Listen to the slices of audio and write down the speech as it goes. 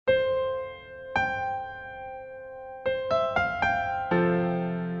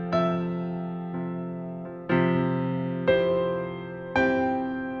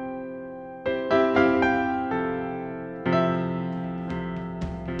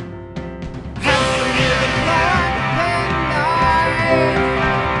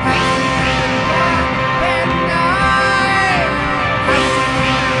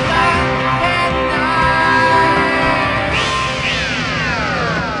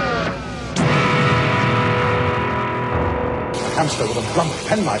hamster with a blunt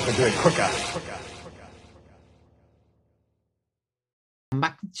penknife would do it quicker.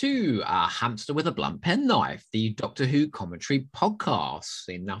 Back to Hamster with a Blunt Penknife, the Doctor Who commentary podcast.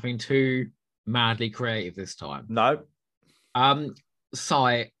 Nothing too madly creative this time. No.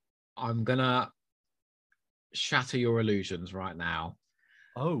 Si, I'm gonna shatter your illusions right now.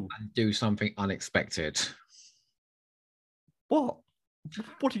 Oh. And do something unexpected. What?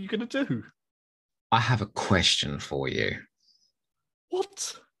 What are you gonna do? I have a question for you.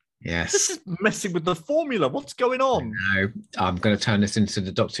 What? Yes. This is messing with the formula. What's going on? No, I'm going to turn this into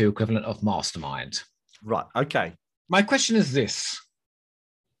the Doctor Who equivalent of Mastermind. Right, okay. My question is this.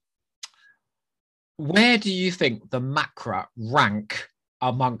 Where do you think the Macra rank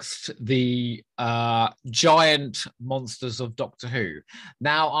amongst the giant monsters of Doctor Who?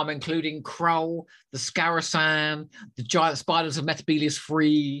 Now I'm including Krull, the Scarasan, the giant spiders of Metabelius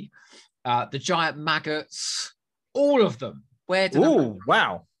Free, the giant maggots, all of them. Where do Oh,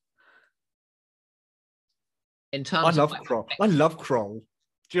 wow. In terms I love Krull. I love Krull.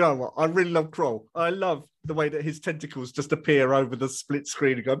 Do you know what? I really love Krull. I love the way that his tentacles just appear over the split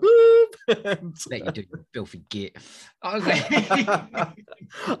screen and go boop. And... Let you do your filthy git. I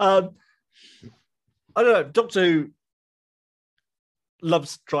don't know. Doctor Who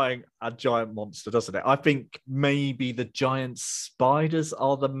loves trying a giant monster, doesn't it? I think maybe the giant spiders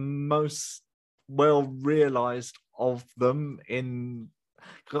are the most well realized of them.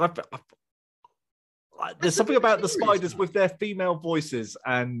 There's something about the spiders with their female voices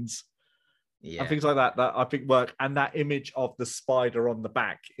and things like that I think work. And that image of the spider on the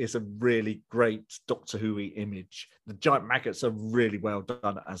back is a really great Doctor Who-y image. The giant maggots are really well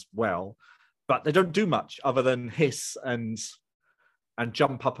done as well, but they don't do much other than hiss and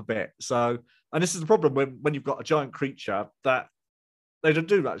jump up a bit. So, and this is the problem when you've got a giant creature that they don't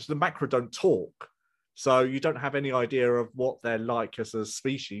do much. The Macra don't talk, so you don't have any idea of what they're like as a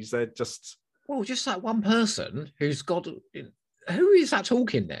species. They're just... Well, just that one person who's got... Who is that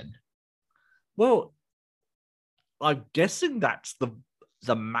talking then? Well, I'm guessing that's the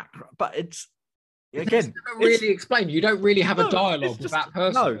Macra, but it's... Again... It's never really explained. You don't really have a dialogue with that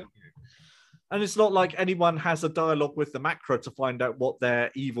person. No. And it's not like anyone has a dialogue with the Macra to find out what their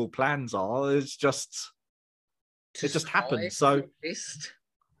evil plans are. It's just... It just happens. So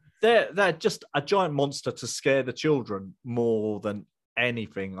they're just a giant monster to scare the children more than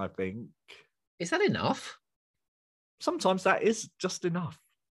anything, I think. Is that enough? Sometimes that is just enough.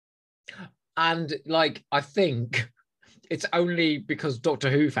 And I think it's only because Doctor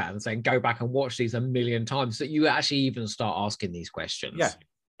Who fans then go back and watch these a million times that you actually even start asking these questions. Yeah.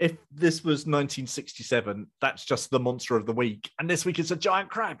 If this was 1967, that's just the monster of the week. And this week it's a giant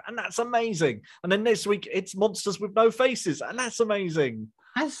crab, and that's amazing. And then next week it's monsters with no faces, and that's amazing.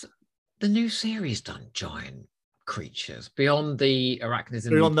 Has the new series done giant creatures beyond the arachnids?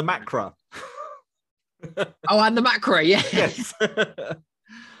 Beyond the Macra. Oh, and the Macra, yeah. Yes.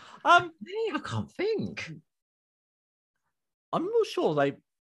 I can't think. I'm not sure they...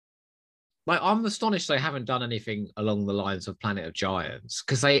 I'm astonished they haven't done anything along the lines of Planet of Giants,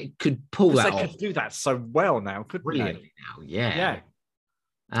 because they could pull that off. They could do that so well now, couldn't brilliantly they? Now,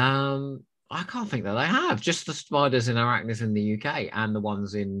 yeah. I can't think that they have. Just the spiders in arachnids in the UK and the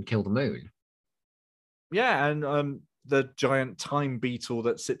ones in Kill the Moon. Yeah, and the giant time beetle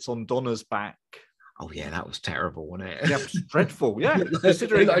that sits on Donna's back. Oh yeah, that was terrible, wasn't it? Yeah, it was dreadful. Yeah,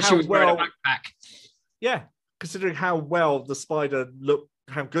 considering she was wearing a backpack. Yeah, considering how well the spider looked,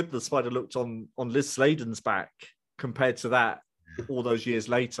 how good the spider looked on Liz Sladen's back compared to that all those years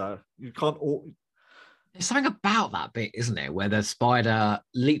later. You can't. There's something about that bit, isn't it, where the spider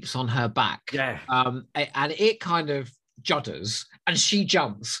leaps on her back. Yeah. And it kind of judders, and she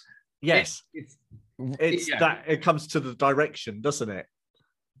jumps. Yes. It comes to the direction, doesn't it?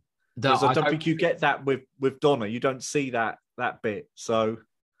 Because I don't think you get that with Donna. You don't see that bit. So,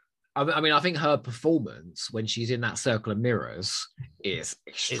 I mean, I think her performance when she's in that circle of mirrors is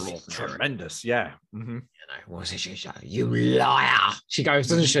extraordinary. It's tremendous. Yeah. Mm-hmm. What is it? You liar! She goes,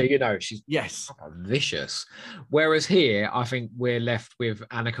 doesn't she? She's vicious. Whereas here, I think we're left with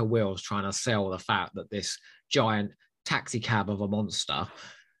Annika Wills trying to sell the fact that this giant taxi cab of a monster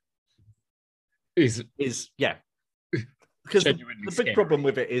is because the big problem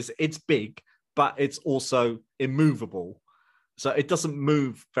with it is it's big, but it's also immovable. So it doesn't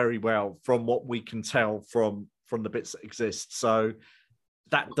move very well from what we can tell from the bits that exist. So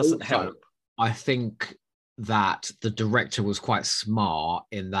that doesn't help. I think that the director was quite smart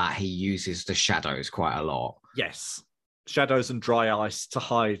in that he uses the shadows quite a lot. Yes. Shadows and dry ice to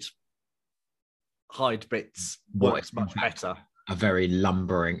hide bits works much better. a very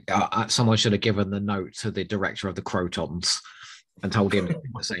lumbering. Someone should have given the note to the director of the Crotons and told him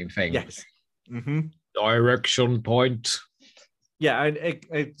the same thing. Yes. Mm-hmm. Direction point. Yeah, and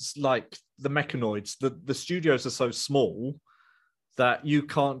it's like the mechanoids. The studios are so small that you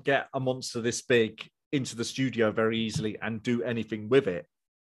can't get a monster this big into the studio very easily and do anything with it.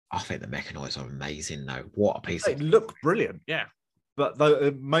 I think the mechanoids are amazing, though. What a piece! They look brilliant, yeah. But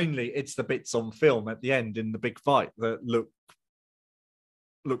mainly it's the bits on film at the end in the big fight that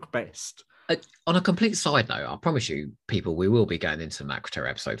look best. On a complete side note, I promise you, people, we will be going into Macra Terror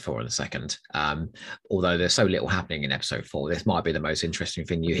episode 4 in a second. Although there's so little happening in episode 4, this might be the most interesting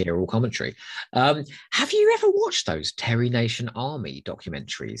thing you hear all commentary. Have you ever watched those Terry Nation Army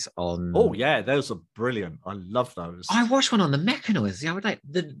documentaries on? Oh yeah, those are brilliant. I love those. I watched one on the mechanoids the other day.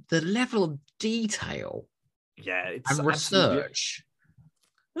 The level of detail, it's and research.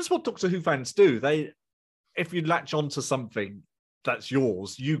 That's what Doctor Who fans do. If you latch onto something that's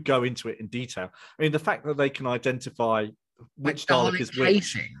yours, you go into it in detail. I mean, the fact that they can identify which Dalek is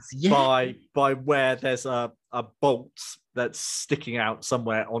which by where there's a bolt that's sticking out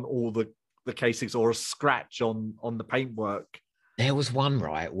somewhere on all the casings, or a scratch on the paintwork. There was one,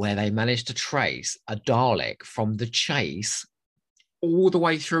 right, where they managed to trace a Dalek from the chase all the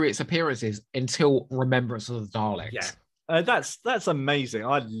way through its appearances until Remembrance of the Daleks. Yeah. That's amazing.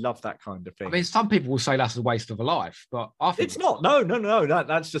 I love that kind of thing. I mean, some people will say that's a waste of a life, but I think it's not. No.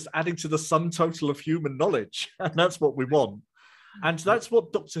 That's just adding to the sum total of human knowledge. And that's what we want. And that's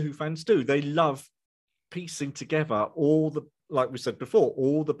what Doctor Who fans do. They love piecing together like we said before,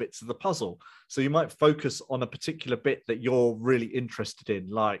 all the bits of the puzzle. So you might focus on a particular bit that you're really interested in,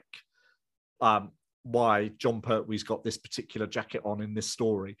 like why John Pertwee's got this particular jacket on in this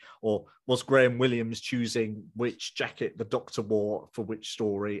story, or was Graham Williams choosing which jacket the Doctor wore for which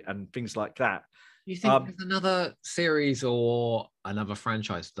story, and things like that. Do you think there's another series or another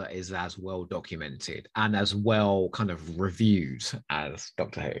franchise that is as well documented and as well kind of reviewed as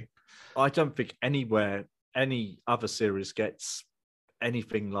Doctor Who? I don't think any other series gets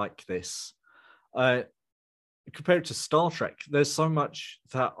anything like this. Compared to Star Trek, there's so much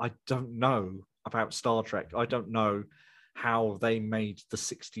that I don't know about Star Trek. I don't know how they made the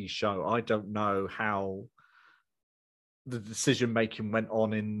 60s show. I don't know how the decision making went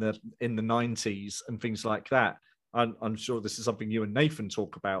on in the 90s and things like that. I'm sure this is something you and Nathan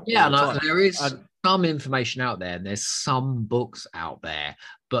talk about. Yeah, there is some information out there, and there's some books out there,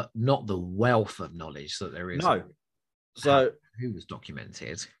 but not the wealth of knowledge that there is. No. So who was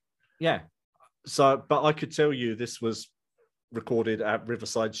documented? Yeah. So, but I could tell you this was recorded at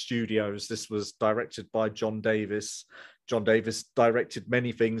Riverside Studios. This was directed by John Davis. John Davis directed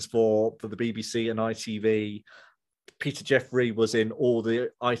many things for the BBC and ITV. Peter Jeffrey was in all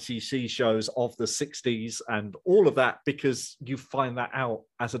the ITC shows of the 60s and all of that, because you find that out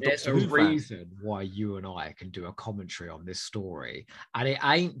as a Doctor Who fan. There's a reason why you and I can do a commentary on this story, and it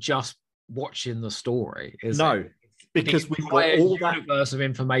ain't just watching the story, is it? No, because we've got all that universe of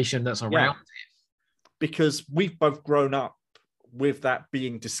information that's around it. Because we've both grown up with that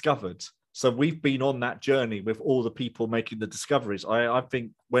being discovered. So we've been on that journey with all the people making the discoveries. I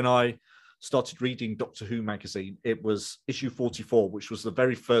think when I started reading Doctor Who magazine, it was issue 44, which was the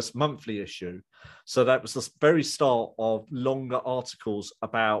very first monthly issue. So that was the very start of longer articles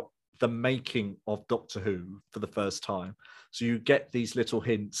about the making of Doctor Who for the first time. So you get these little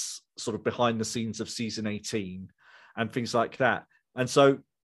hints sort of behind the scenes of season 18 and things like that. And so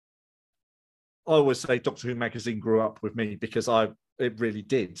I always say Doctor Who magazine grew up with me, because it really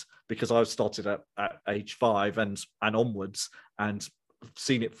did, because I started at age 5 and onwards, and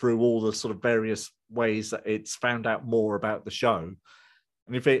seen it through all the sort of various ways that it's found out more about the show.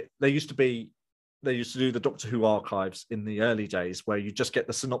 And they used to do the Doctor Who archives in the early days, where you just get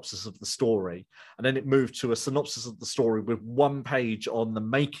the synopsis of the story, and then it moved to a synopsis of the story with 1 page on the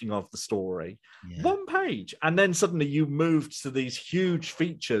making of the story. 1 page, and then suddenly you moved to these huge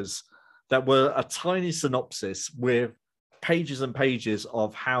features that were a tiny synopsis with pages and pages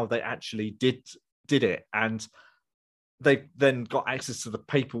of how they actually did it. And they then got access to the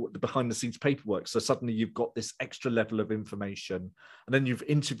behind the scenes paperwork. So suddenly you've got this extra level of information. And then you've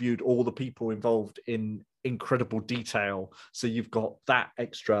interviewed all the people involved in incredible detail. So you've got that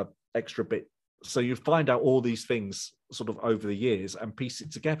extra bit. So you find out all these things sort of over the years and piece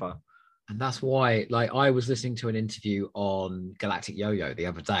it together. And that's why, like, I was listening to an interview on Galactic Yo-Yo the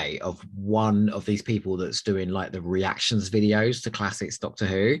other day of one of these people that's doing like the reactions videos to classics Doctor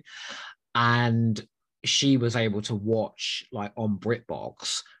Who. And she was able to watch, like, on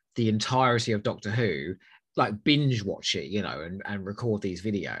BritBox, the entirety of Doctor Who like binge watch it, and record these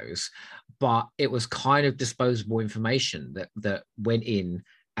videos, but it was kind of disposable information that went in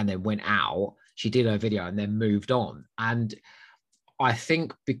and then went out. She did her video and then moved on. And I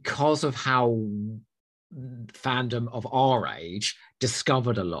think because of how fandom of our age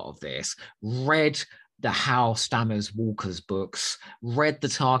discovered a lot of this, read the Hal Stammers Walker's books, read the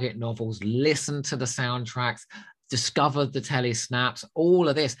Target novels, listened to the soundtracks, discovered the telly snaps, all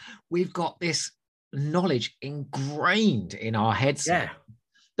of this, we've got this knowledge ingrained in our heads that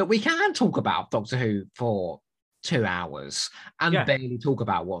we can talk about Doctor Who for 2 hours and barely talk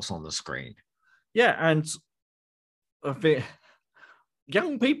about what's on the screen. Yeah, and I think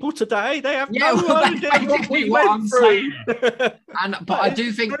young people today, they have no idea what we went through. But I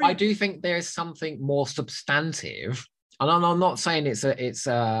do think there is something more substantive, and I'm not saying it's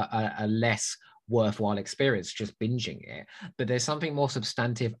a less worthwhile experience just binging it, but there's something more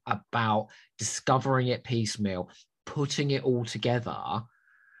substantive about discovering it piecemeal, putting it all together,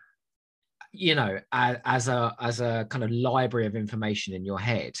 as a kind of library of information in your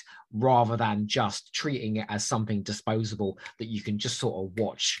head, rather than just treating it as something disposable that you can just sort of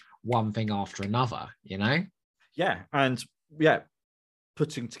watch one thing after another, and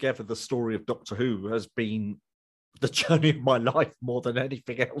putting together the story of Doctor Who has been the journey of my life more than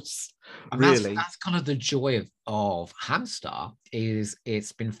anything else. And really, that's kind of the joy of Hamster, is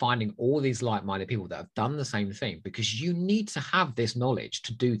it's been finding all these like-minded people that have done the same thing, because you need to have this knowledge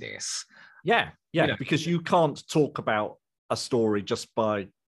to do this. Because you can't talk about a story just by,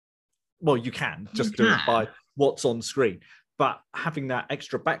 well, you can just do it by what's on screen, but having that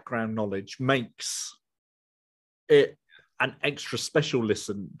extra background knowledge makes it an extra special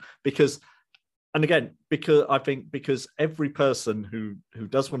listen. Because every person who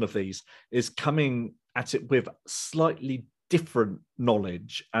does one of these is coming at it with slightly different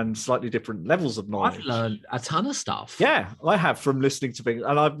knowledge and slightly different levels of knowledge. I've learned a ton of stuff. Yeah, I have, from listening to things,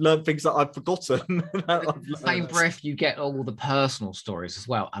 and I've learned things that I've forgotten. In the same breath, you get all the personal stories as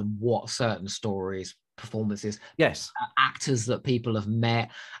well, and what certain stories, performances, actors that people have met,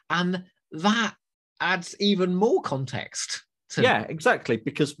 and that adds even more context. Exactly,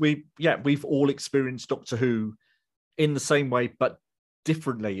 because we've all experienced Doctor Who in the same way but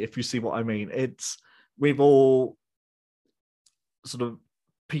differently, if you see what I mean. We've all sort of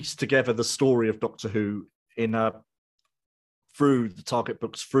pieced together the story of Doctor Who through the Target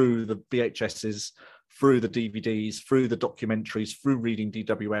books, through the VHSs, through the DVDs, through the documentaries, through reading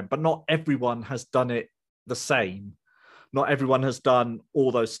DWM, but not everyone has done it the same. Not everyone has done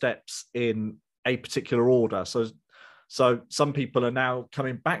all those steps in a particular order. So some people are now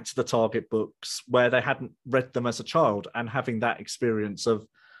coming back to the Target books where they hadn't read them as a child and having that experience of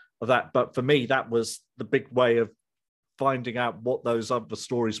that. But for me, that was the big way of finding out what those other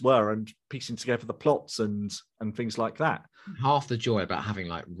stories were and piecing together the plots and things like that. Half the joy about having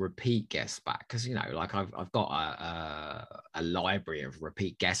like repeat guests back, because like I've got a library of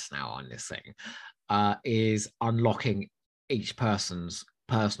repeat guests now on this thing, is unlocking each person's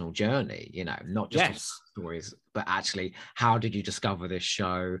personal journey, not just stories, but actually, how did you discover this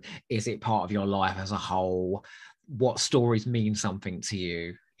show? Is it part of your life as a whole? What stories mean something to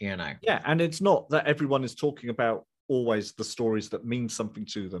you? And it's not that everyone is talking about always the stories that mean something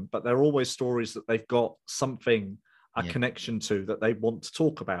to them, but they're always stories that they've got something, a connection to, that they want to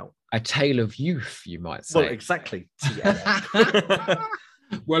talk about. A tale of youth, you might say. Well, exactly.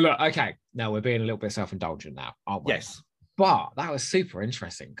 Well, look, okay, now we're being a little bit self-indulgent now, aren't we? Yes. But that was super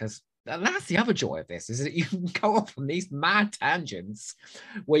interesting, because that's the other joy of this, is that you can go off on these mad tangents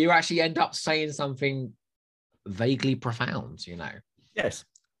where you actually end up saying something vaguely profound, Yes.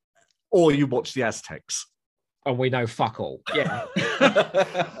 Or you watch the Aztecs. And we know fuck all. Yeah.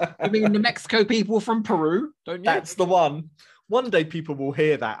 I mean, the Mexico people from Peru, don't you? That's the one. One day people will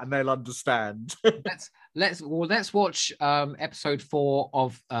hear that and they'll understand. Let's watch episode 4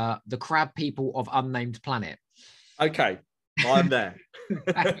 of the Crab People of Unnamed Planet. Okay, I'm there.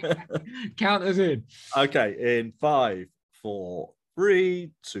 Count us in. Okay, in 5, 4,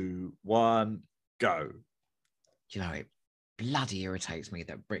 3, 2, 1, go. It bloody irritates me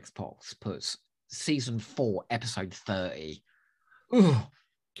that Brixpox puts season 4, episode 30. Ugh.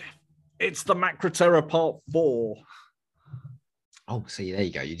 It's the Macra Terror part 4. Oh, see, there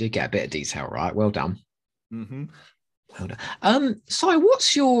you go. You did get a bit of detail, right? Well done. Mm-hmm. Well done. So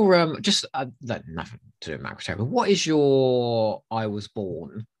what's your nothing to do with Macra Terror, but what is your I Was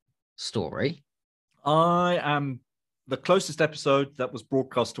Born story? I am the closest episode that was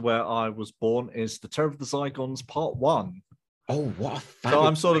broadcast to where I was born is the Terror of the Zygons part 1. Oh, what a So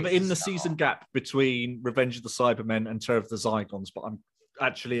I'm sort of in the season gap between Revenge of the Cybermen and Terror of the Zygons, but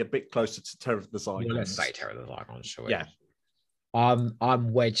actually a bit closer to Terror of the Zygons. Well, let's say Terror of the Zygons, shall we? Yeah.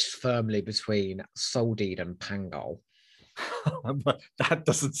 I'm wedged firmly between Soldeed and Pangol. That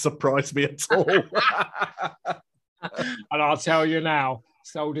doesn't surprise me at all. And I'll tell you now,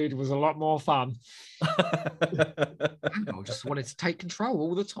 Soldeed was a lot more fun. Pangol just wanted to take control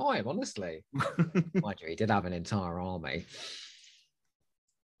all the time, honestly. Mind you, he did have an entire army.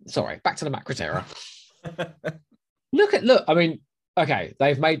 Sorry, back to the Macra Terror. Look, I mean, okay,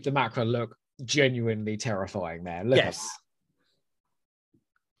 they've made the Macra look genuinely terrifying there. Look at that.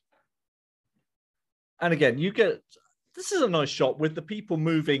 And again, you get, this is a nice shot with the people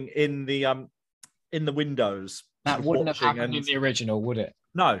moving in the windows. That wouldn't have happened in the original, would it?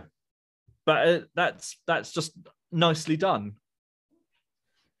 No, but that's just nicely done.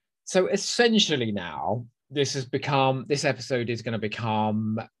 So essentially now, this episode is going to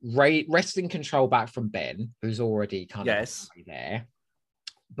become wresting control back from Ben, who's already kind of there,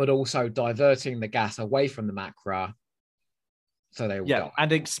 but also diverting the gas away from the Macra. So they will die.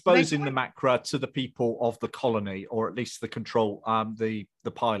 And exposing the Macra to the people of the colony, or at least the control, the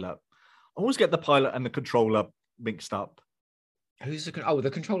pilot. I always get the pilot and the controller mixed up. Who's the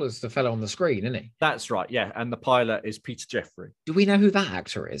controller's the fellow on the screen, isn't he? That's right, yeah. And the pilot is Peter Jeffrey. Do we know who that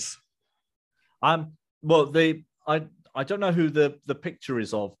actor is? Well, I don't know who the picture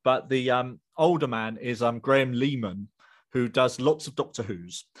is of, but the older man is Graham Lehman, who does lots of Doctor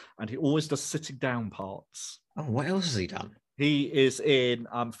Who's, and he always does sitting down parts. Oh, what else has he done? He is in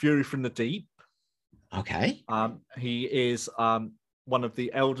Fury from the Deep. Okay. He is one of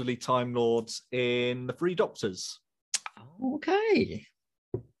the elderly Time Lords in The Three Doctors. Okay.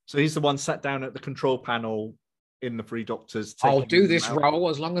 So he's the one sat down at the control panel in The Three Doctors. I'll do this role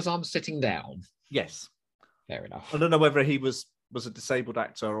as long as I'm sitting down. Yes. Fair enough. I don't know whether he was a disabled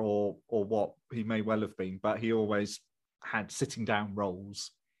actor or what. He may well have been, but he always had sitting down roles.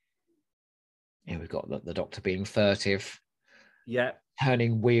 Yeah, we've got the Doctor being furtive. Yeah.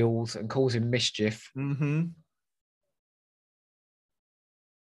 Turning wheels and causing mischief. Mm-hmm.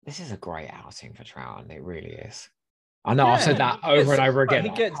 This is a great outing for Troughton. It really is. I know I've said that over and over again. He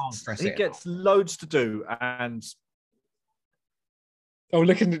gets loads to do, and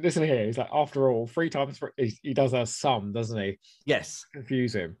listen here. He's like, after all, 3 times he does a sum, doesn't he? Yes.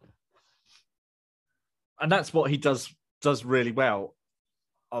 Confuse him. And that's what he does really well.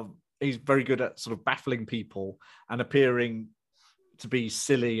 He's very good at sort of baffling people and appearing to be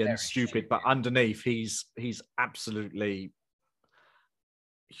silly and very stupid, but underneath he's absolutely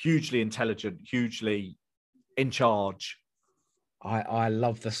hugely intelligent, hugely in charge. I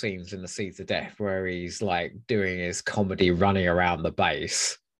love the scenes in The Seeds of Death where he's like doing his comedy running around the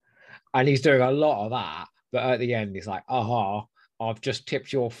base, and he's doing a lot of that, but at the end he's like, aha, I've just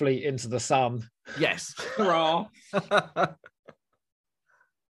tipped your fleet into the sun. Yes. Hurrah. But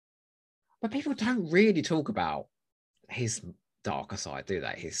people don't really talk about his darker side, do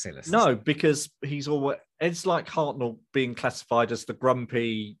they? His sinister No, side. because it's like Hartnell being classified as the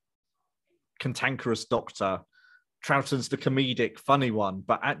grumpy, cantankerous Doctor. Troughton's the comedic, funny one,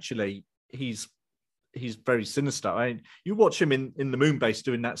 but actually he's very sinister. I mean, you watch him in the Moonbase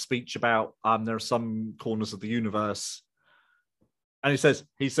doing that speech about there are some corners of the universe, and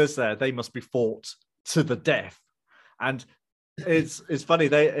he says there they must be fought to the death, and it's funny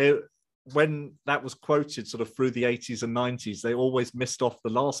when that was quoted sort of through the 80s and 90s, they always missed off the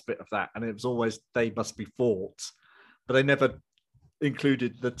last bit of that, and it was always they must be fought, but they never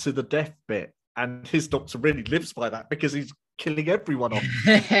included the to the death bit. And his Doctor really lives by that because he's killing everyone off.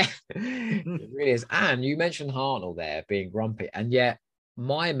 It really is. And you mentioned Hartnell there being grumpy, and yet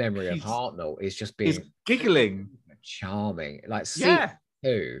my memory of Hartnell is just being giggling, charming. Like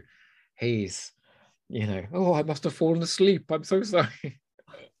who he's, I must have fallen asleep. I'm so sorry.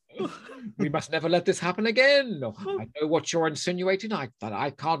 We must never let this happen again. I know what you're insinuating. That I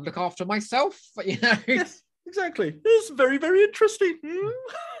can't look after myself. Yes, exactly. It's very, very interesting.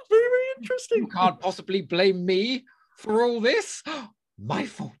 Very, very interesting. You can't possibly blame me for all this. My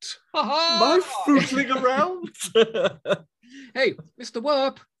fault. My footling around. Hey, Mr.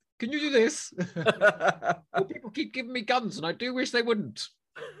 Werp, can you do this? Well, people keep giving me guns, and I do wish they wouldn't.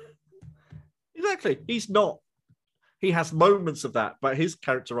 Exactly. He's not. He has moments of that, but his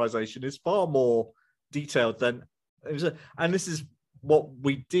characterization is far more detailed than. And this is what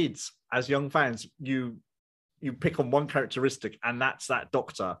we did as young fans. You pick on one characteristic, and that's that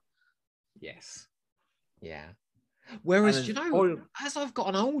Doctor. Yes. Yeah. Whereas, as I've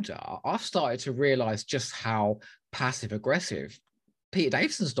gotten older, I've started to realise just how passive-aggressive Peter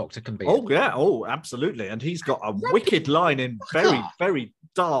Davison's Doctor can be. Oh, yeah. Oh, absolutely. And he's got a wicked line in very, very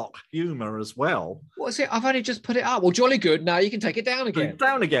dark humour as well. What's it? I've only just put it up. Well, jolly good. Now you can take it down again.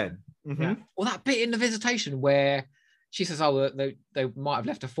 Down again. Mm-hmm. Yeah. Well, that bit in the visitation where she says, "Oh, they might have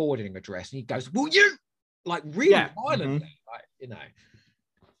left a forwarding address," and he goes, "Will you?" Like really violently, like you know.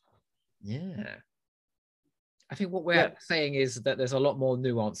 Yeah. I think what we're saying is that there's a lot more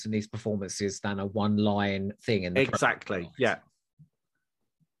nuance in these performances than a one-line thing in the exactly. Yeah.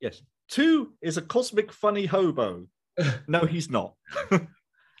 Yes. 2 is a cosmic funny hobo. No, he's not.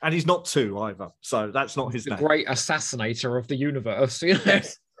 And he's not 2 either. So that's not his name. The great assassinator of the universe. You know?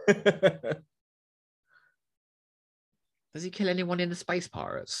 Yes. Does he kill anyone in the Space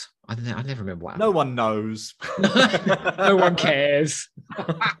Pirates? I never remember what happened. No one knows. No one cares.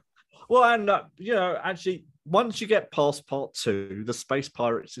 Well, and actually, once you get past part 2, the Space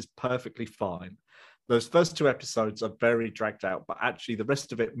Pirates is perfectly fine. Those first 2 episodes are very dragged out, but actually the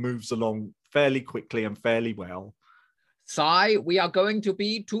rest of it moves along fairly quickly and fairly well. Si, we are going to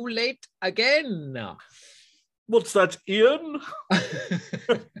be too late again. What's that, Ian?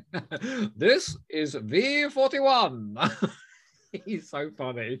 This is V41. He's so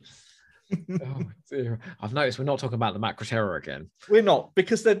funny. Oh, dear. I've noticed we're not talking about the Macra Terror again. We're not,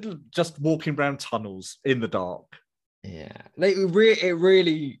 because they're just walking around tunnels in the dark. Yeah, it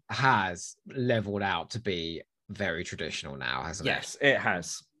really has leveled out to be very traditional now, hasn't it? Yes, it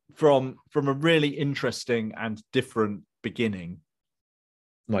has. From a really interesting and different beginning.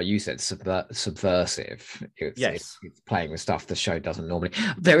 Like you said, subversive. Yes. It's playing with stuff the show doesn't normally.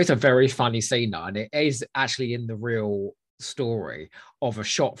 There is a very funny scene though, and it is actually in the real story of a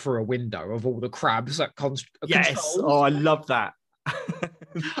shot through a window of all the crabs that yes. controls. Oh, I love that.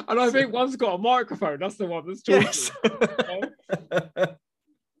 And I think one's got a microphone. That's the one that's talking. Yes.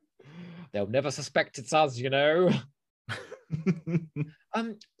 They'll never suspect it's us, you know.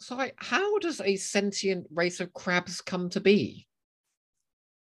 So how does a sentient race of crabs come to be?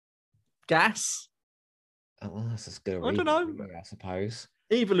 Gas. Oh, that's as good. I don't know. I suppose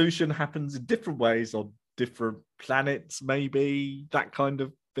evolution happens in different ways on different planets, maybe that kind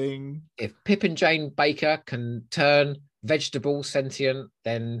of thing. If Pip and Jane Baker can turn vegetable sentient,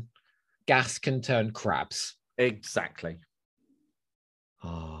 then gas can turn crabs. Exactly.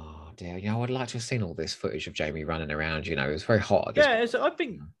 Oh dear, I'd like to have seen all this footage of Jamie running around. It was very hot. So I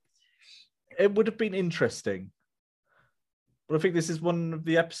think it would have been interesting. But I think this is one of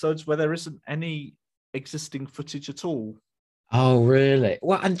the episodes where there isn't any existing footage at all. Oh, really?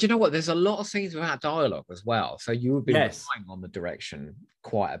 Well, and do you know what? There's a lot of scenes without dialogue as well. So you would be relying on the direction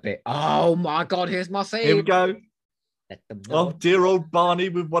quite a bit. Oh my God, here's my scene. Here we go. Oh, dear old Barney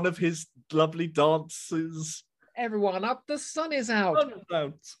with one of his lovely dances. Everyone up, the sun is out. Sun is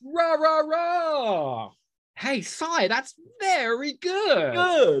out. Rah, rah, rah. Hey, Si, that's very good.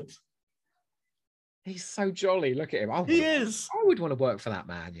 Good. He's so jolly. Look at him. He is. I would want to work for that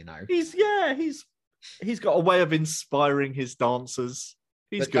man, He's got a way of inspiring his dancers.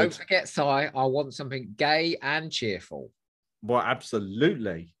 He's good. Don't forget, Si, I want something gay and cheerful. Well,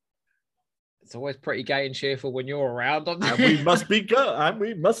 absolutely. It's always pretty gay and cheerful when you're around. And we must be good, and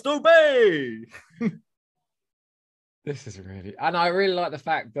we must obey. This is really, and I really like the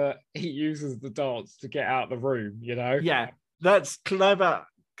fact that he uses the dance to get out of the room. Yeah, that's clever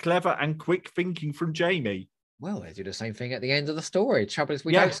and quick thinking from Jamie. Well, they do the same thing at the end of the story. Trouble is,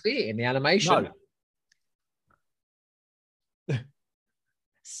 we don't see it in the animation. No.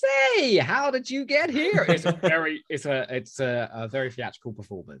 Say, how did you get here? It's a very theatrical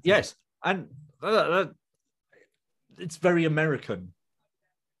performance. Yes, and it's very American.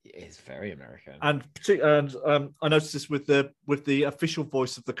 It is very American, and I noticed this with the official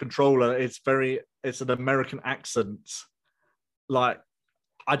voice of the controller. It's an American accent. Like,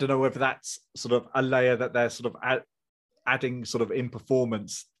 I don't know whether that's sort of a layer that they're sort of adding sort of in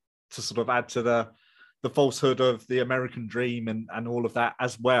performance to sort of add to the falsehood of the American dream and all of that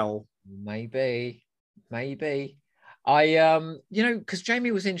as well. Maybe. I because Jamie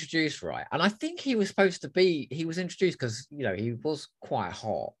was introduced, right? And I think he was introduced because, he was quite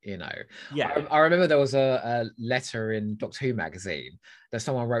hot, Yeah. I remember there was a letter in Doctor Who magazine that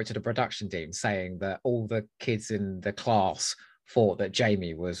someone wrote to the production team saying that all the kids in the class thought that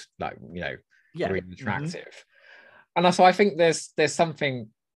Jamie was really attractive. Mm-hmm. And so I think there's something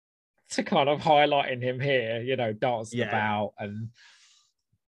to kind of highlight in him here, dancing about and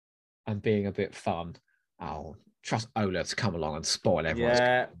being a bit fun. Oh, trust Ola to come along and spoil everyone's.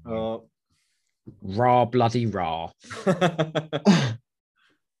 Yeah. Rah, bloody rah.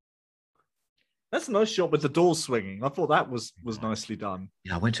 That's a nice shot with the doors swinging. I thought that was nicely done.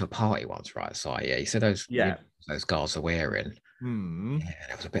 I went to a party once, right? So you said those guards are wearing. Yeah,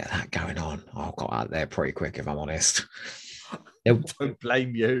 there was a bit of that going on. I got out there pretty quick, if I'm honest. Don't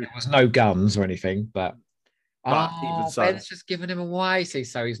blame you. There was no guns or anything, but even so, Ben's just giving him away. See,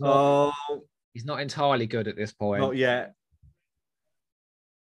 so he's not entirely good at this point. Not yet.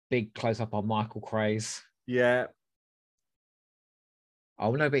 Big close up on Michael Craze. Yeah.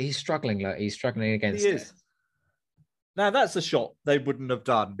 Oh no, but he's struggling. Look, he's struggling against it. Now that's a shot they wouldn't have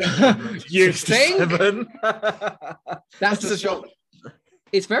done. You think? That's a shot.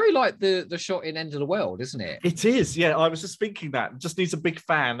 It's very like the shot in End of the World, isn't it? It is. Yeah, I was just thinking that. It just needs a big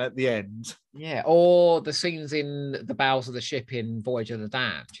fan at the end. Yeah, or the scenes in the bowels of the ship in Voyage of the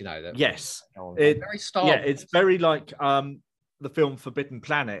Damned. You know that. Yes. Very Star Wars. It's very like the film Forbidden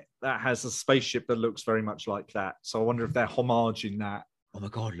Planet that has a spaceship that looks very much like that. So I wonder if they're homaging that. Oh my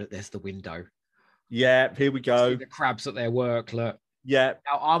God! Look, there's the window. Yeah, here we go. See the crabs at their work. Look. Yeah.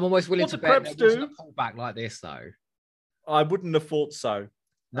 Now, I'm almost willing to bet there wasn't a pullback like this, though. I wouldn't have thought so.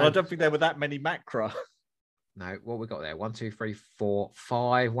 No. I don't think there were that many Macra. No, what we got there? 1, 2, 3, 4,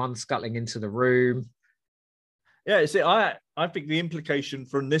 5. One scuttling into the room. Yeah, see, I think the implication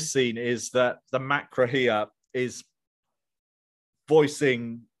from this scene is that the Macra here is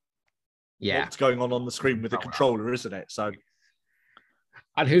voicing what's going on the screen with the controller, isn't it? So,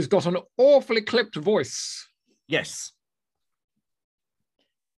 and who's got an awfully clipped voice. Yes.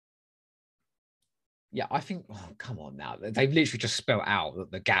 Yeah, I think, come on now. They've literally just spelled out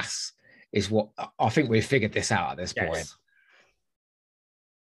that the gas is what, I think we've figured this out at this point.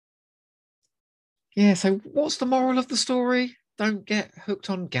 Yeah, so what's the moral of the story? Don't get hooked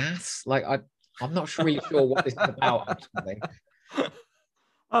on gas. Like, I'm not really sure what this is about, ultimately.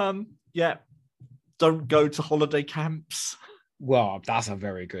 Yeah. Don't go to holiday camps. Well, that's a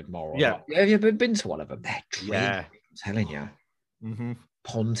very good moral. Yeah. Have you ever been to one of them? They're dreamy, yeah. I'm telling you. Mm-hmm.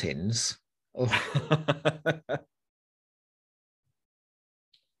 Pontins. Oh.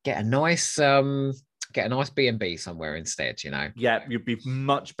 Get a nice B&B somewhere instead, you know. Yeah, you'd be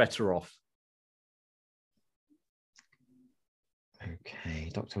much better off. Okay,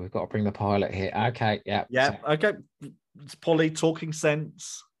 Doctor, we've got to bring the pilot here. Okay, yeah. Yeah, okay. It's Polly talking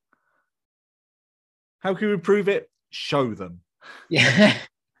sense. How can we prove it? Show them. Yeah.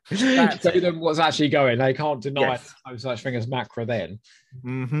 Show them what's actually going. They can't deny no such thing as Macra then.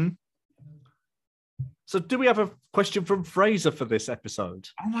 Mm-hmm. So do we have a question from Fraser for this episode?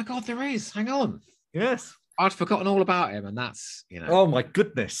 Oh my God, there is. Hang on. Yes. I'd forgotten all about him, and that's, you know. Oh my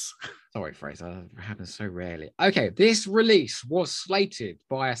goodness. Sorry, Fraser. It happens so rarely. Okay, this release was slated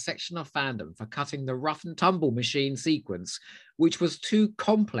by a section of fandom for cutting the rough and tumble machine sequence, which was too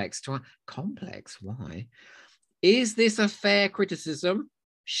complex to... Complex? Why? Is this a fair criticism?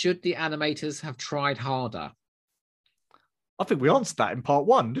 Should the animators have tried harder? I think we answered that in part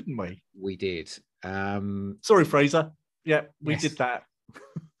 1, didn't we? We did. Sorry, Fraser. Yeah, we did that.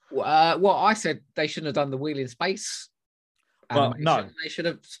 Well, I said they shouldn't have done the wheel in space. Well, no. They should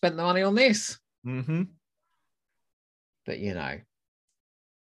have spent the money on this. Mm-hmm. But, you know,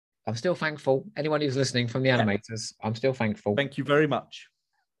 I'm still thankful. Anyone who's listening from the animators, I'm still thankful. Thank you very much.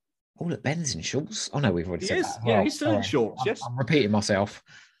 Oh, look, Ben's in shorts. Oh, no, we've already said that. Yeah, he's still in shorts, yes. I'm repeating myself.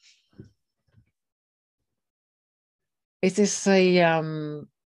 Is this an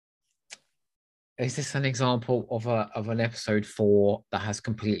example of an episode 4 that has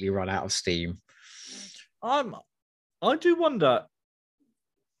completely run out of steam? I do wonder.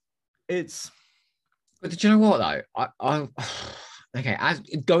 But did you know what though? I okay. As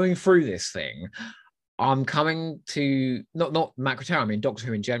going through this thing, I'm coming to not Macra Terror, I mean Doctor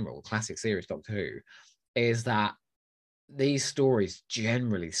Who in general, classic series Doctor Who, is that these stories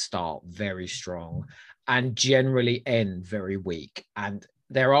generally start very strong and generally end very weak. And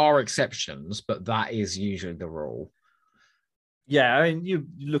there are exceptions, but that is usually the rule. Yeah, I mean, you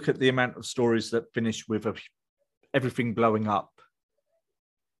look at the amount of stories that finish with everything blowing up,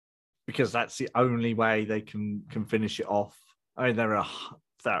 because that's the only way they can finish it off. I mean, there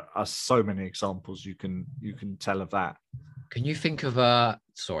are so many examples you can tell of that. Can you think of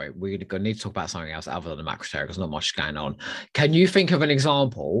sorry, we're going to need to talk about something else other than the Macra Terror because not much is going on. Can you think of an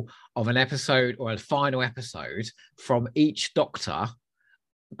example of an episode or a final episode from each Doctor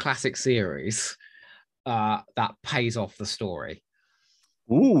classic series that pays off the story?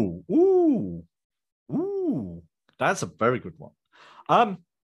 Ooh, that's a very good one.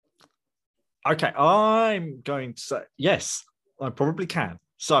 Okay, I'm going to say yes, I probably can.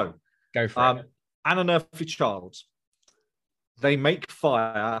 So go for it. An Unearthly Child. They make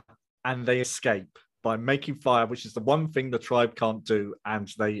fire and they escape by making fire, which is the one thing the tribe can't do, and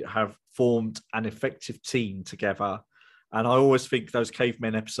they have formed an effective team together. And I always think those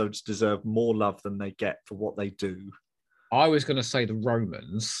cavemen episodes deserve more love than they get for what they do. I was going to say the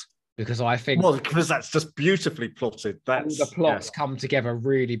Romans, because I think because that's just beautifully plotted. That's all the plots come together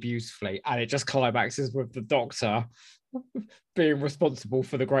really beautifully, and it just climaxes with the Doctor being responsible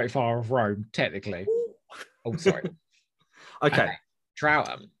for the Great Fire of Rome, technically. Oh, sorry. Okay.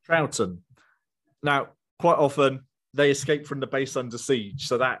 Troughton. Now, quite often they escape from the base under siege,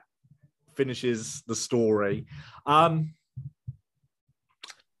 so that finishes the story.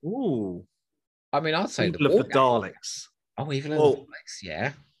 Ooh. I mean, I'd say Evil of the Daleks. Oh, Evil of the Daleks,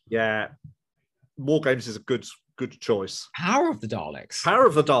 yeah. Yeah. War Games is a good choice. Power of the Daleks. Power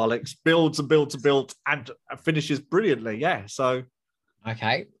of the Daleks builds and builds and builds and finishes brilliantly. Yeah. So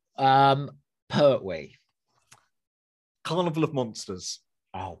okay. Pertwee. Carnival of Monsters.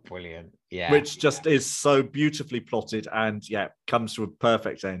 Oh, brilliant. Yeah. Which just is so beautifully plotted and comes to a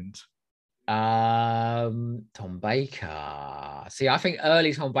perfect end. Tom Baker. See, I think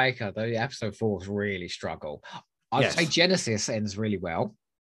early Tom Baker, the episode 4s really struggle. I'd say Genesis ends really well.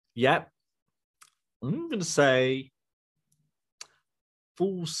 Yep. I'm going to say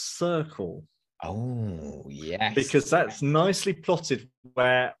Full Circle. Oh, yes. Because that's nicely plotted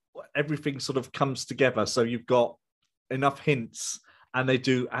where everything sort of comes together. So you've got enough hints and they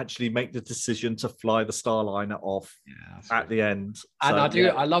do actually make the decision to fly the Starliner off at the end. And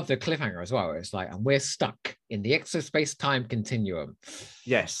I love the cliffhanger as well. It's like, and we're stuck in the exospace-time continuum.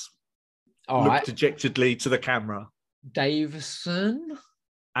 Yes. All Look right. dejectedly to the camera. Davison.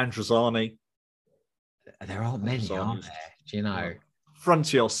 Androzani. There aren't many, aren't there? Do you know?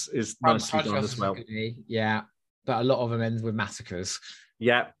 Frontios is nicely done as well. Yeah, but a lot of them end with massacres.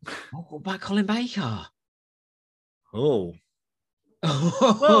 Yeah. Oh, what about Colin Baker? Oh.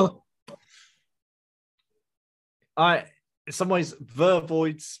 Well, in some ways,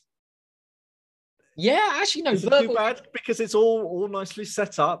 Vervoids. Yeah, actually, no, Vervoids too bad because it's all nicely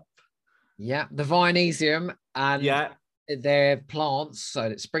set up. Yeah, the Vinesium and their plants. So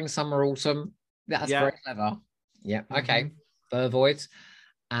it's spring, summer, autumn. That's very clever. Yeah. Okay. Vervoids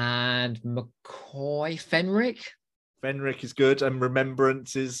and McCoy Fenric. Fenric is good, and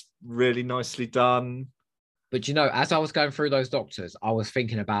Remembrance is really nicely done. But you know, as I was going through those Doctors, I was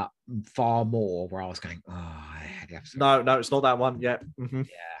thinking about far more. Where I was going, no, it's not that one. Yeah. Mm-hmm.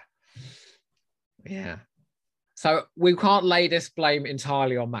 Yeah. So we can't lay this blame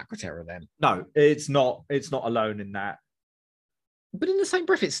entirely on Macra Terror then. No, it's not. It's not alone in that. But in the same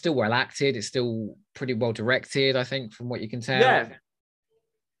breath, it's still well acted. It's still pretty well directed, I think, from what you can tell. Yeah.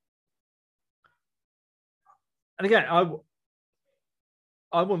 And again, I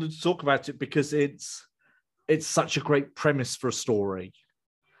wanted to talk about it because it's such a great premise for a story,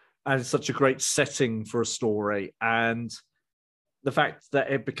 and it's such a great setting for a story, and the fact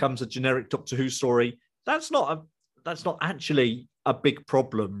that it becomes a generic Doctor Who story, that's not actually a big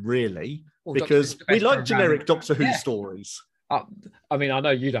problem, really, because we like generic Doctor Who stories. I mean, I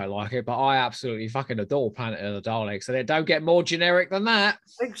know you don't like it, but I absolutely fucking adore Planet of the Daleks, and it don't get more generic than that.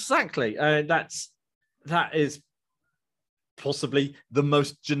 Exactly, and that is possibly the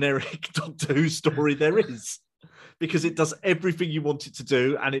most generic Doctor Who story there is, because it does everything you want it to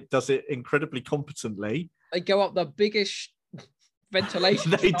do, and it does it incredibly competently. They go up the biggest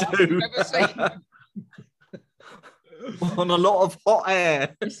ventilation they do on a lot of hot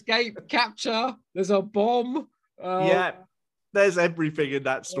air. Escape, capture. There's a bomb. There's everything in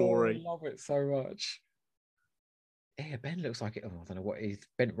that story. I love it so much. Yeah, Ben looks like it. I don't know what he's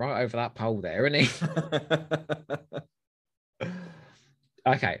bent right over that pole there, isn't he?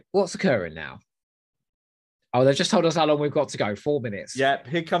 Okay, what's occurring now? Oh, they've just told us how long we've got to go. 4 minutes. Yep,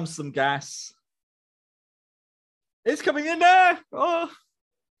 here comes some gas. It's coming in there. Oh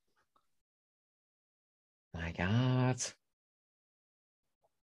my God.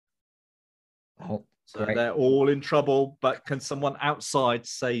 Oh, so they're all in trouble, but can someone outside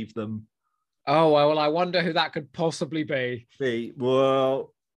save them? Oh, well, I wonder who that could possibly be.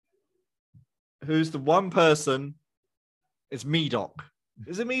 Well, who's the one person? It's Medoc.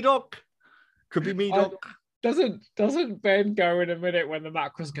 Is it Medoc? Could be Medoc. Doesn't Ben go in a minute when the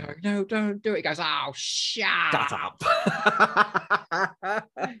Macra's going, no, don't do it? He goes, oh, shut up.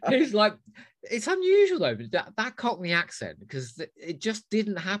 He's like, it's unusual though, that Cockney accent, because it just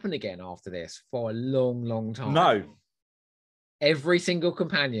didn't happen again after this for a long, long time. No. Every single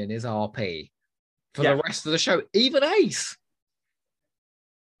companion is RP for the rest of the show, even Ace,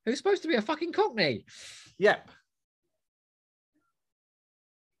 who's supposed to be a fucking Cockney. Yep.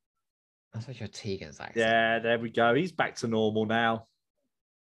 That's what your Tegan's accent. Yeah, there we go. He's back to normal now.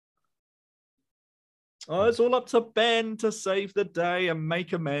 Oh, it's all up to Ben to save the day and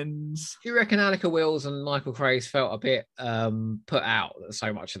make amends. Do you reckon Annika Wills and Michael Craze felt a bit put out that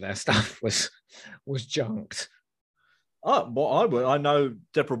so much of their stuff was junked? I know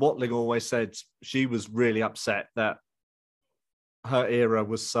Deborah Watling always said she was really upset that her era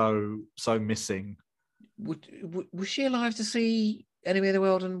was so missing. Was she alive to see Enemy of the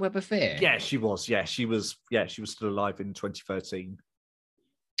World and Web of Fear? Yeah, she was. Yeah, she was still alive in 2013.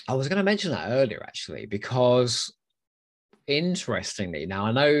 I was going to mention that earlier, actually, because interestingly, now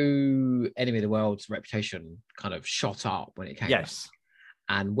I know Enemy of the World's reputation kind of shot up when it came out.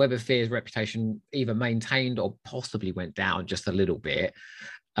 And Web of Fear's reputation either maintained or possibly went down just a little bit.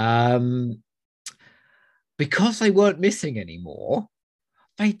 Because they weren't missing anymore,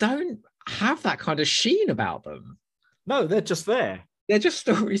 they don't have that kind of sheen about them. No, they're just there. They're just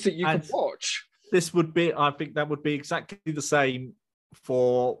stories that you can watch. I think that would be exactly the same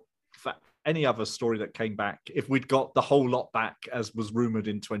for any other story that came back. If we'd got the whole lot back, as was rumoured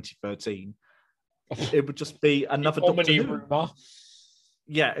in 2013, it would just be another Doctor Who. Rumor.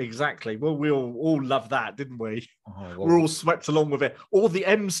 Yeah, exactly. Well, we all loved that, didn't we? We're all swept along with it. All the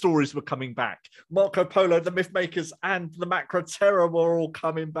M stories were coming back. Marco Polo, the Mythmakers, and the Macra Terror were all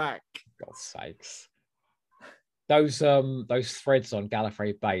coming back. God's sakes. Those threads on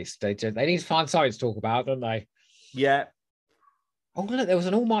Gallifrey base, they need to find something to talk about, don't they? Yeah. Oh, look, there was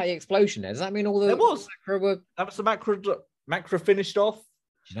an almighty explosion there. Does that mean all the... There was. Macra were... That was the Macra finished off.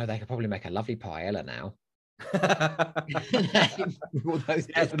 You know, they could probably make a lovely paella now.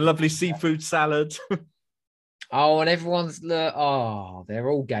 Lovely seafood salad. Oh, and everyone's they're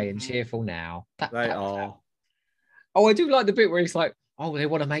all gay and cheerful now. They are. Oh, I do like the bit where it's like, oh, they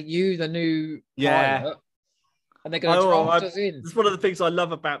want to make you the new pilot, and they're going to draft us in. It's one of the things I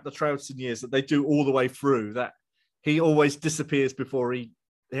love about the Troughton years, that they do all the way through. That he always disappears before he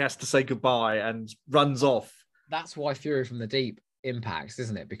has to say goodbye and runs off. That's why Fury from the Deep impacts,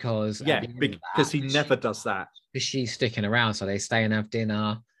 isn't it? Because he never does that. Because she's sticking around, so they stay and have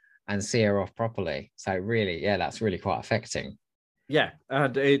dinner and see her off properly. So really, that's really quite affecting. Yeah,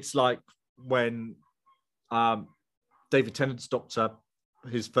 and it's like when David Tennant's Doctor,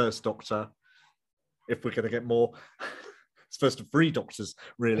 his first Doctor, if we're going to get more, his first of 3 Doctors,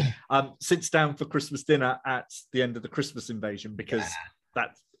 really, sits down for Christmas dinner at the end of the Christmas Invasion, because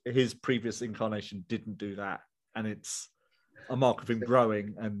that his previous incarnation didn't do that, and it's a mark of him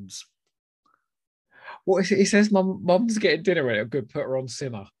growing. And what is it? He says, "Mum's getting dinner ready. Good, put her on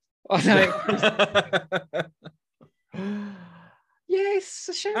simmer." Yes,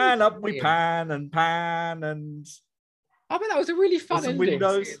 a shame. And up we pan, and I mean, that was a really fun ending.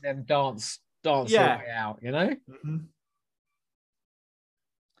 Windows. Them dance their way out, you know. Mm-hmm.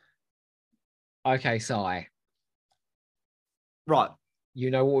 Okay, Si. Right.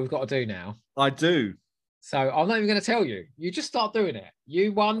 You know what we've got to do now. I do. So I'm not even going to tell you. You just start doing it.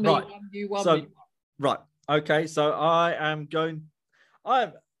 You won, me right. won, you won, so, me won. Right. Okay. So I'm going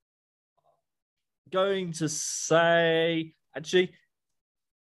to say, actually,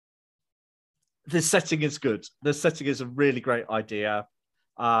 the setting is good. The setting is a really great idea.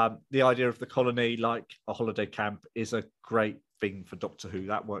 The idea of the colony, like a holiday camp, is a great thing for Doctor Who.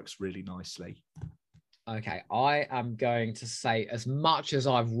 That works really nicely. Okay. I am going to say, as much as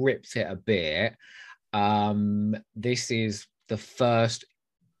I've ripped it a bit, this is the first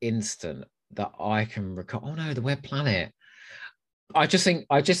instant that I can recall. Oh no, the Web Planet. I just think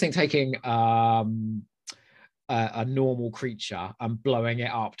taking a normal creature and blowing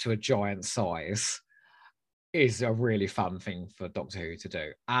it up to a giant size is a really fun thing for Doctor Who to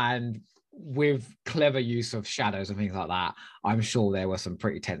do. And with clever use of shadows and things like that, I'm sure there were some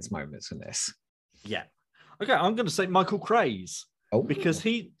pretty tense moments in this. Yeah. Okay, I'm going to say Michael Craze, because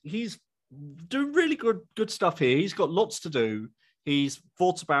he's doing really good stuff here. He's got lots to do. He's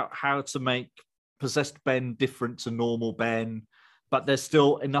thought about how to make possessed Ben different to normal Ben, but there's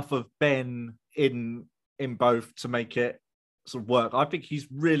still enough of Ben in both to make it sort of work. I think he's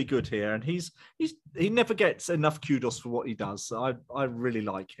really good here, and he never gets enough kudos for what he does. So I really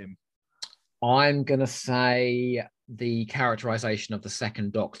like him. I'm gonna say the characterization of the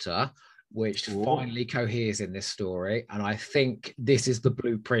second Doctor, which finally coheres in this story, and I think this is the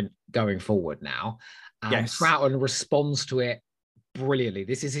blueprint going forward now. And Troughton responds to it brilliantly.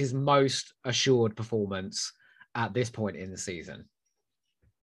 This is his most assured performance at this point in the season.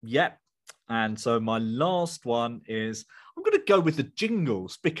 Yep. And so my last one is, I'm going to go with the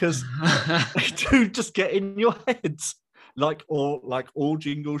jingles, because they do just get in your heads, like all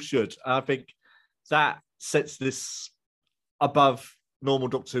jingles should. I think that sets this above normal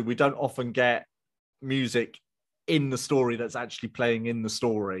Doctor Who. We don't often get music in the story that's actually playing in the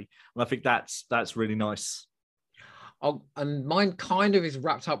story, and I think that's really nice. And mine kind of is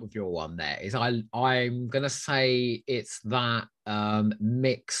wrapped up with your one there. I'm gonna say it's that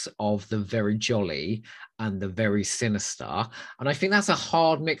mix of the very jolly and the very sinister. And I think that's a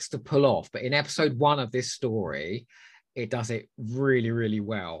hard mix to pull off. But in episode 1 of this story, it does it really, really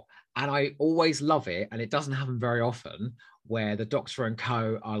well. And I always love it. And it doesn't happen very often where the Doctor and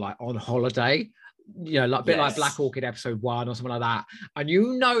co are like on holiday, like a bit like Black Orchid episode 1 or something like that. And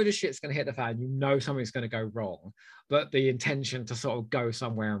the shit's going to hit the fan. Something's going to go wrong. But the intention to sort of go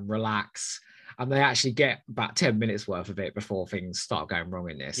somewhere and relax. And they actually get about 10 minutes worth of it before things start going wrong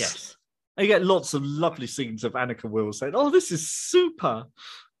in this. Yes. And you get lots of lovely scenes of Annika Will saying, "Oh, this is super,"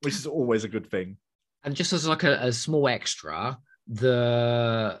 which is always a good thing. And just as like a small extra,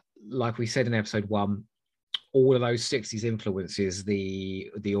 like we said in episode 1, all of those 60s influences, the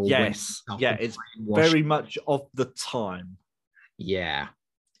all yes, yeah, it's very much of the time. Yeah.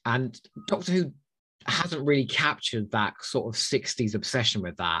 And Doctor Who hasn't really captured that sort of 60s obsession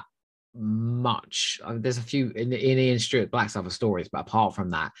with that much. I mean, there's a few in Ian Stewart Black's other stories, but apart from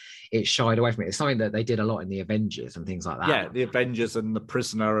that, it shied away from it. It's something that they did a lot in the Avengers and things like that. Yeah, the Avengers and the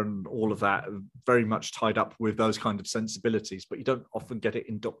Prisoner and all of that are very much tied up with those kind of sensibilities, but you don't often get it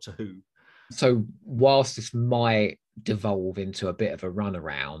in Doctor Who. So whilst this might devolve into a bit of a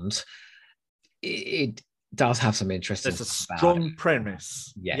runaround, it does have some interesting. There's a strong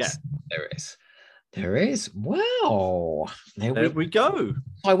premise. Yes, yeah. There is. Wow. There we go.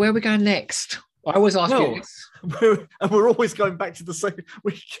 So where are we going next? I always ask you this. We're always going back to the same.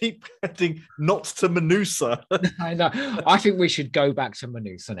 We keep heading not to Menusa. I know. I think we should go back to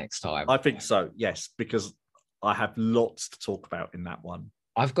Menusa next time. I think so, yes, because I have lots to talk about in that one.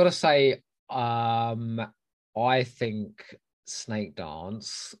 I've got to say, I think Snake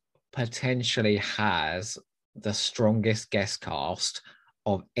Dance potentially has the strongest guest cast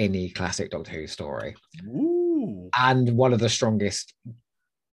of any classic Doctor Who story. Ooh. And one of the strongest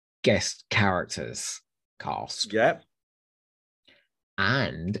guest characters cast. Yep.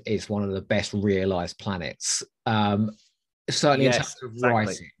 And it's one of the best realized planets. Certainly in terms of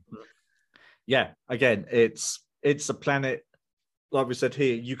writing. Yeah, again, it's a planet, like we said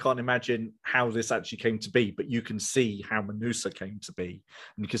here, you can't imagine how this actually came to be, but you can see how Menusa came to be.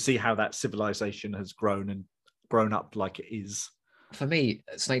 And you can see how that civilization has grown up like it is. For me,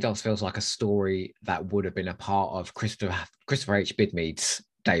 Snake Dance feels like a story that would have been a part of Christopher H. Bidmead's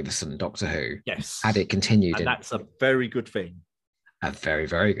Davison Doctor Who. Yes. Had it continued. And that's a very good thing. A very,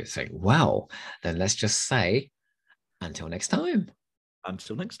 very good thing. Well, then let's just say, until next time.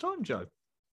 Until next time, Joe.